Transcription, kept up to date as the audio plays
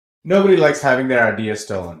Nobody likes having their ideas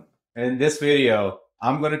stolen. And in this video,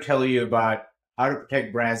 I'm going to tell you about how to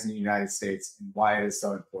protect brands in the United States and why it is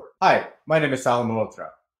so important. Hi, my name is Salam Malhotra,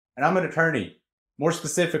 and I'm an attorney. More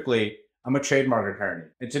specifically, I'm a trademark attorney.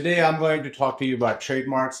 And today I'm going to talk to you about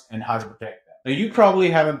trademarks and how to protect them. Now, you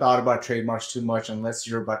probably haven't thought about trademarks too much unless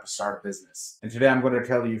you're about to start a business. And today I'm going to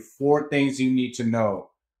tell you 4 things you need to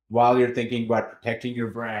know while you're thinking about protecting your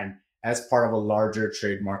brand as part of a larger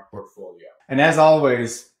trademark portfolio. And as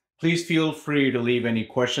always, please feel free to leave any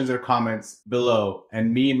questions or comments below,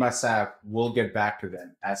 and me and my staff will get back to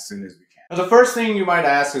them as soon as we can. Now, the first thing you might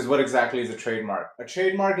ask is, what exactly is a trademark? A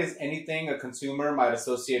trademark is anything a consumer might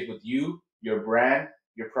associate with you, your brand,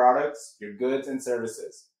 your products, your goods and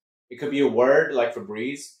services. It could be a word like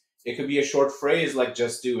Febreze. It could be a short phrase like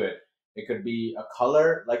just do it. It could be a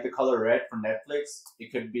color like the color red for Netflix.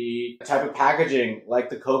 It could be a type of packaging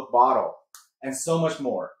like the Coke bottle, and so much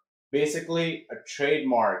more. Basically, a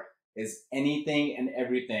trademark is anything and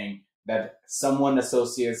everything that someone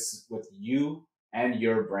associates with you and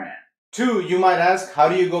your brand. 2, you might ask, how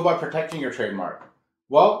do you go about protecting your trademark?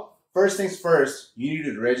 Well, first things first, you need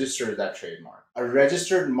to register that trademark. A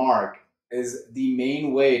registered mark is the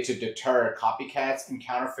main way to deter copycats and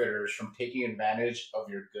counterfeiters from taking advantage of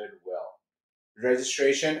your goodwill.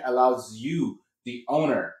 Registration allows you, the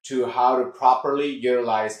owner, to how to properly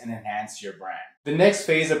utilize and enhance your brand. The next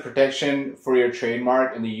phase of protection for your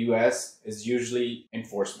trademark in the US is usually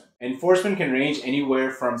enforcement. Enforcement can range anywhere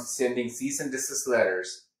from sending cease and desist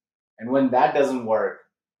letters, and when that doesn't work,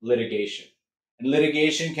 litigation. And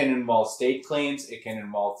litigation can involve state claims, it can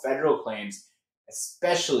involve federal claims,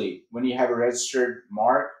 especially when you have a registered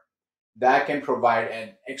mark. That can provide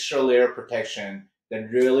an extra layer of protection that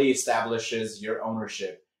really establishes your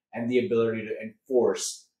ownership and the ability to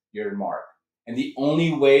enforce your mark. And the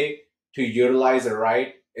only way to utilize a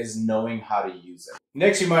right is knowing how to use it.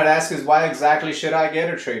 Next, you might ask is, why exactly should I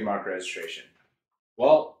get a trademark registration?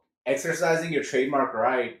 Well, exercising your trademark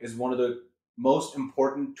right is one of the most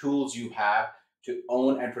important tools you have to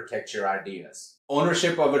own and protect your ideas.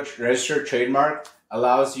 Ownership of a registered trademark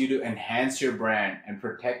allows you to enhance your brand and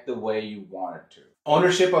protect the way you want it to.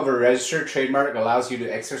 Ownership of a registered trademark allows you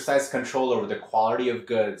to exercise control over the quality of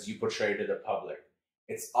goods you portray to the public.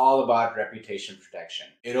 It's all about reputation protection.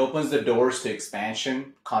 It opens the doors to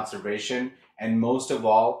expansion, conservation, and most of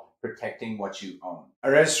all, protecting what you own.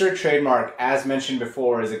 A registered trademark, as mentioned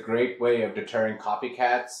before, is a great way of deterring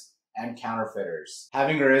copycats and counterfeiters.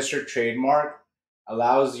 Having a registered trademark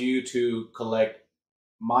allows you to collect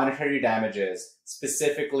monetary damages,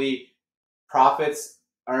 specifically profits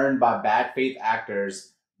earned by bad faith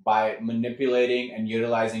actors by manipulating and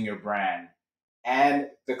utilizing your brand, and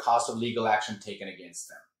the cost of legal action taken against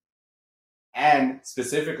them. And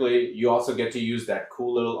specifically, you also get to use that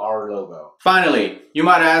cool little R logo. Finally, you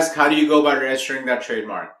might ask, how do you go about registering that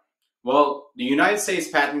trademark? Well, the United States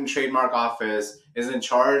Patent and Trademark Office is in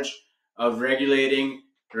charge of regulating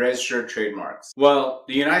registered trademarks. Well,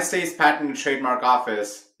 the United States Patent and Trademark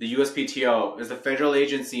Office, the USPTO, is the federal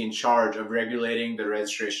agency in charge of regulating the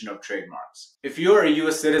registration of trademarks. If you are a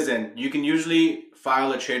US citizen, you can usually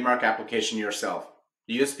file a trademark application yourself.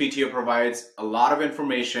 The USPTO provides a lot of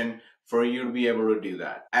information for you to be able to do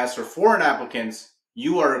that. As for foreign applicants,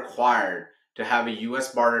 you are required to have a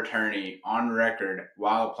US barred attorney on record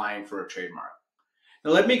while applying for a trademark.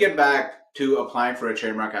 Now let me get back to applying for a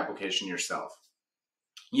trademark application yourself.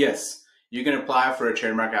 Yes, you can apply for a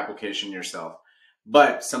trademark application yourself,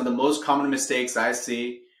 but some of the most common mistakes I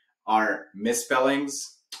see are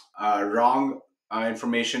misspellings, wrong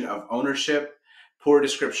information of ownership, poor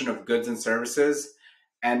description of goods and services,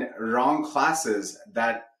 and wrong classes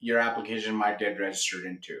that your application might get registered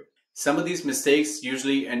into. Some of these mistakes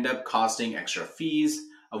usually end up costing extra fees,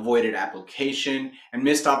 avoided application, and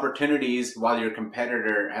missed opportunities while your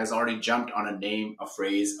competitor has already jumped on a name, a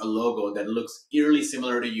phrase, a logo that looks eerily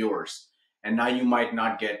similar to yours. And now you might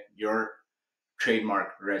not get your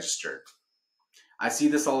trademark registered. I see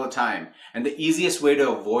this all the time. And the easiest way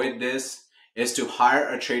to avoid this is to hire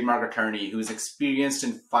a trademark attorney who is experienced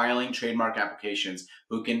in filing trademark applications,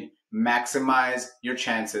 who can maximize your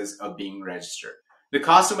chances of being registered. The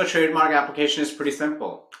cost of a trademark application is pretty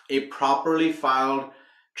simple. A properly filed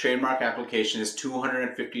trademark application is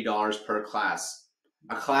 $250 per class.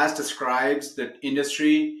 A class describes the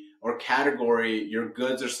industry or category your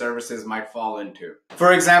goods or services might fall into.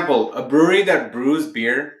 For example, a brewery that brews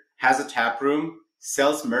beer, has a tap room,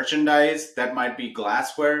 sells merchandise that might be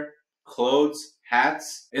glassware, clothes,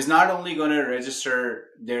 hats, is not only going to register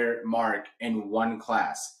their mark in one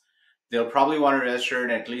class. They'll probably want to register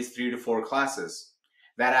in at least 3 to 4 classes.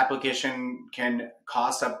 that application can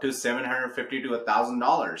cost up to $750 to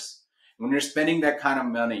 $1,000. When you're spending that kind of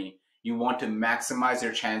money, you want to maximize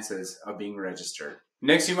your chances of being registered.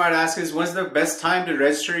 Next, you might ask is, when's the best time to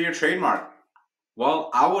register your trademark? Well,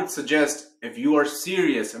 I would suggest if you are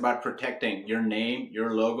serious about protecting your name,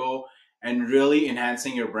 your logo, and really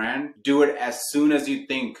enhancing your brand, do it as soon as you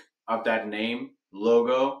think of that name,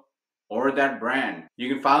 logo, or that brand.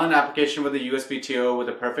 You can file an application with the USPTO with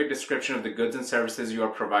a perfect description of the goods and services you are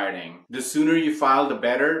providing. The sooner you file, the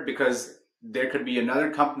better, because there could be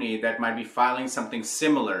another company that might be filing something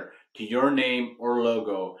similar to your name or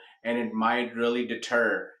logo, and it might really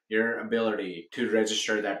deter your ability to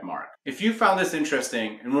register that mark. If you found this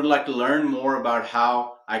interesting and would like to learn more about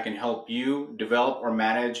how I can help you develop or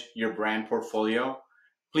manage your brand portfolio,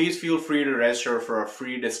 please feel free to register for a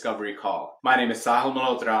free discovery call. My name is Sahil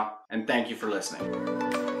Malhotra, and thank you for listening.